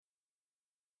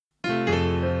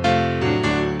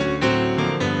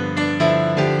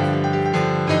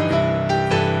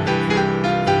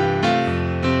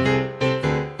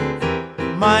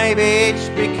Maybe it's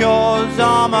because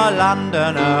I'm a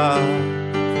Londoner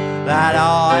that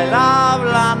I love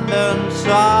London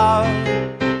so.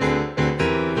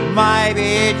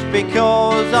 Maybe it's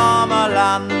because I'm a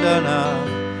Londoner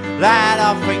that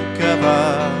I think of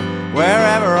her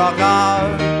wherever I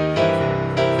go.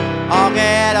 I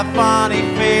get a funny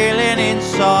feeling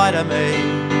inside of me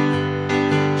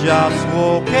just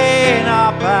walking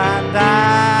up and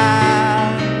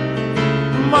down.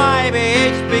 Maybe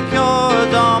it's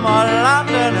because I'm a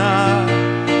Londoner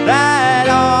that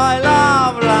I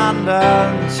love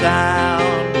London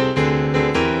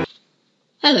town.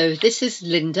 Hello, this is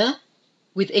Linda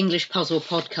with English Puzzle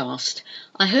Podcast.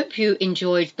 I hope you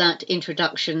enjoyed that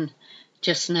introduction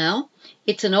just now.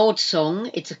 It's an old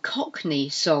song, it's a Cockney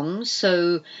song,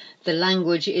 so the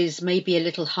language is maybe a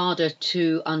little harder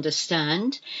to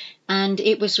understand, and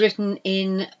it was written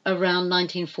in around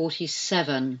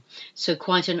 1947, so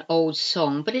quite an old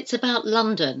song, but it's about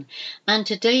London, and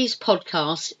today's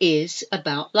podcast is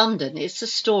about London. It's the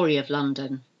story of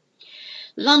London.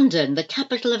 London, the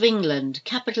capital of England,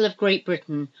 capital of Great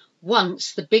Britain,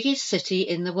 once the biggest city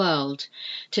in the world.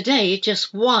 Today,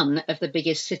 just one of the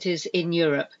biggest cities in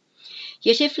Europe.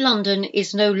 Yet if London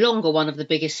is no longer one of the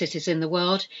biggest cities in the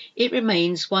world, it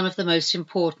remains one of the most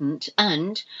important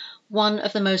and one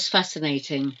of the most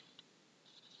fascinating.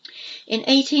 In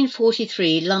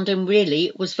 1843, London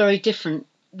really was very different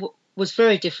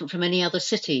from any other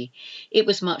city. It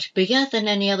was much bigger than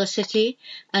any other city,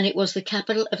 and it was the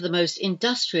capital of the most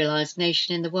industrialised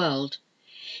nation in the world.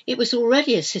 It was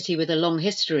already a city with a long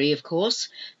history, of course.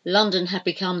 London had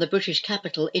become the British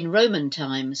capital in Roman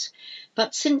times,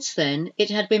 but since then it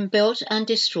had been built and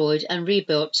destroyed and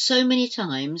rebuilt so many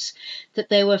times that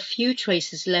there were few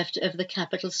traces left of the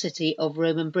capital city of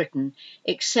Roman Britain,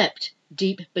 except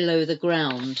deep below the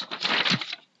ground.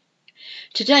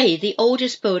 Today, the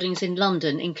oldest buildings in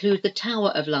London include the Tower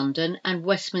of London and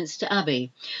Westminster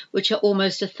Abbey, which are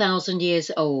almost 1,000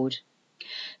 years old.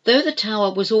 Though the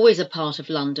Tower was always a part of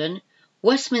London,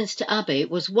 Westminster Abbey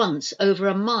was once over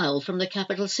a mile from the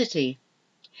capital city.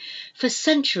 For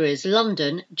centuries,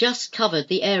 London just covered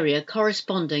the area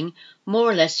corresponding more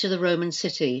or less to the Roman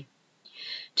city.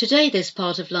 Today, this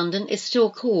part of London is still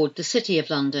called the City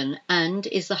of London and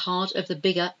is the heart of the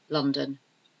bigger London.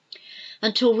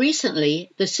 Until recently,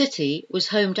 the city was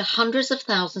home to hundreds of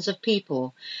thousands of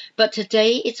people, but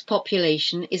today its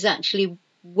population is actually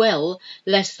well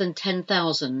less than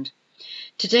 10,000.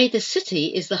 Today the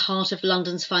city is the heart of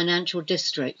London's financial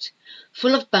district,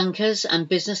 full of bankers and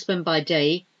businessmen by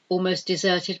day, almost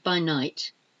deserted by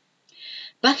night.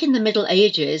 Back in the Middle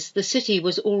Ages, the city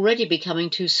was already becoming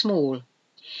too small.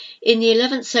 In the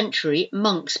 11th century,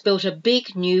 monks built a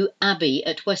big new abbey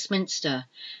at Westminster,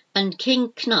 and King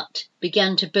Cnut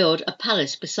began to build a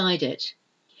palace beside it.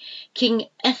 King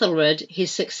Ethelred,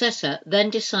 his successor, then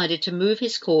decided to move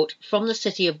his court from the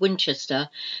city of Winchester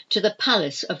to the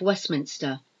Palace of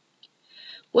Westminster.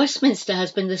 Westminster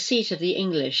has been the seat of the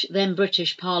English, then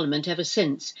British Parliament ever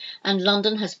since, and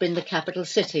London has been the capital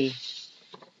city.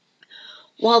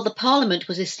 While the Parliament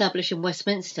was established in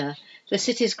Westminster, the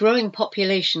city's growing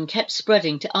population kept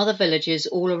spreading to other villages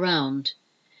all around.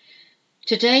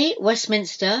 Today,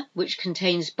 Westminster, which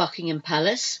contains Buckingham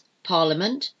Palace,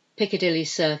 Parliament, Piccadilly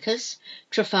Circus,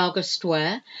 Trafalgar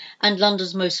Square, and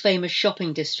London's most famous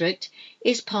shopping district,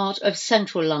 is part of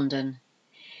central London.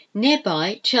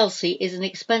 Nearby, Chelsea is an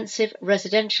expensive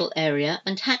residential area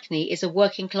and Hackney is a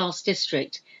working-class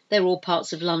district. They're all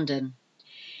parts of London.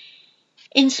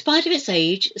 In spite of its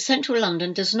age, central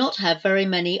London does not have very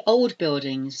many old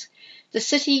buildings. The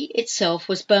city itself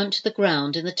was burnt to the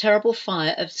ground in the terrible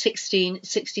fire of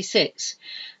 1666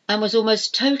 and was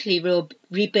almost totally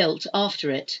rebuilt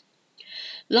after it.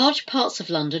 Large parts of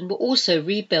London were also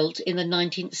rebuilt in the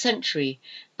 19th century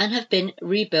and have been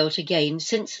rebuilt again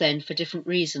since then for different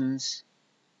reasons.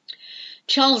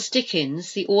 Charles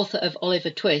Dickens, the author of Oliver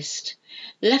Twist,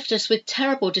 left us with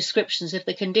terrible descriptions of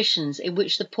the conditions in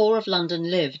which the poor of London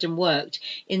lived and worked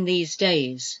in these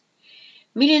days.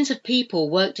 Millions of people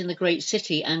worked in the great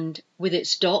city and with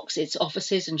its docks, its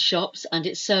offices and shops and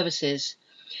its services.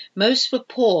 Most were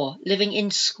poor, living in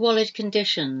squalid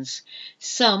conditions.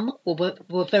 Some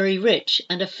were very rich,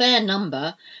 and a fair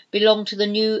number belonged to the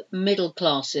new middle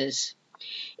classes.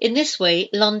 In this way,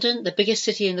 London, the biggest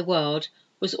city in the world,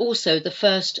 was also the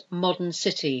first modern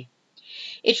city.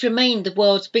 It remained the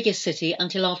world's biggest city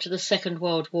until after the Second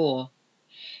World War.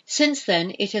 Since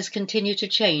then, it has continued to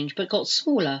change, but got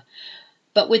smaller.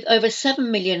 But with over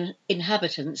 7 million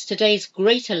inhabitants, today's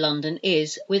Greater London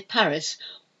is, with Paris,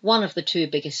 one of the two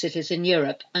biggest cities in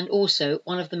Europe and also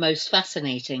one of the most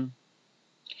fascinating.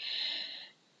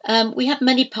 We have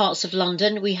many parts of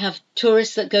London. We have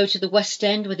tourists that go to the West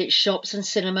End with its shops and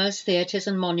cinemas, theatres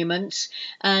and monuments.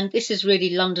 And this is really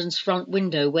London's front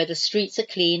window, where the streets are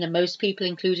clean and most people,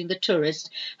 including the tourists,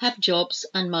 have jobs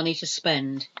and money to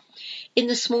spend. In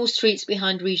the small streets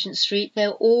behind Regent Street, there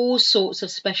are all sorts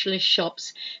of specialist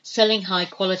shops selling high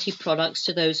quality products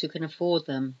to those who can afford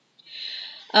them.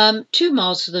 2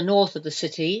 miles to the north of the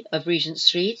city of Regent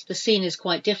Street, the scene is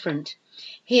quite different.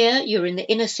 Here you're in the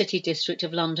inner city district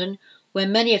of London, where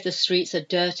many of the streets are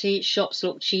dirty, shops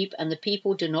look cheap, and the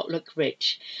people do not look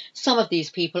rich. Some of these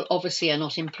people obviously are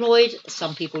not employed,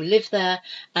 some people live there,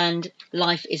 and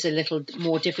life is a little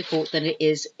more difficult than it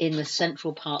is in the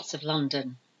central parts of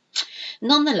London.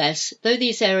 Nonetheless, though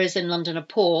these areas in London are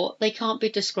poor, they can't be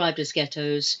described as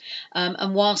ghettos,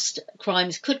 and whilst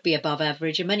crimes could be above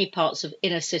average in many parts of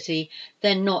inner city,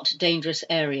 they're not dangerous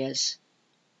areas.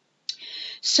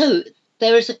 So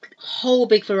there is a whole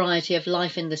big variety of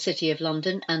life in the city of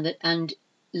London and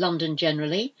London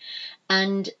generally,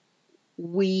 and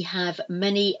we have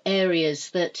many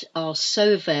areas that are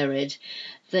so varied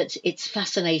that it's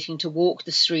fascinating to walk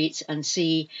the streets and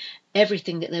see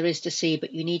everything that there is to see,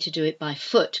 but you need to do it by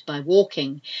foot, by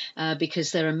walking,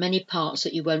 because there are many parts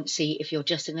that you won't see if you're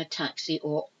just in a taxi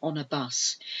or on a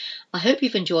bus. I hope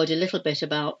you've enjoyed a little bit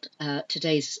about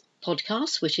today's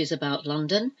podcast, which is about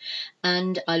London,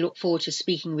 and I look forward to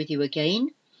speaking with you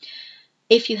again.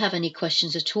 If you have any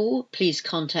questions at all, please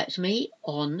contact me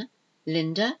on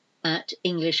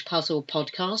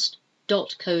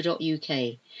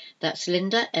linda@englishpuzzlepodcast.co.uk. That's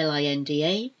Linda,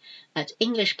 Linda, at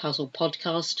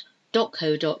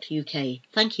englishpuzzlepodcast.co.uk.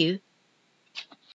 Thank you.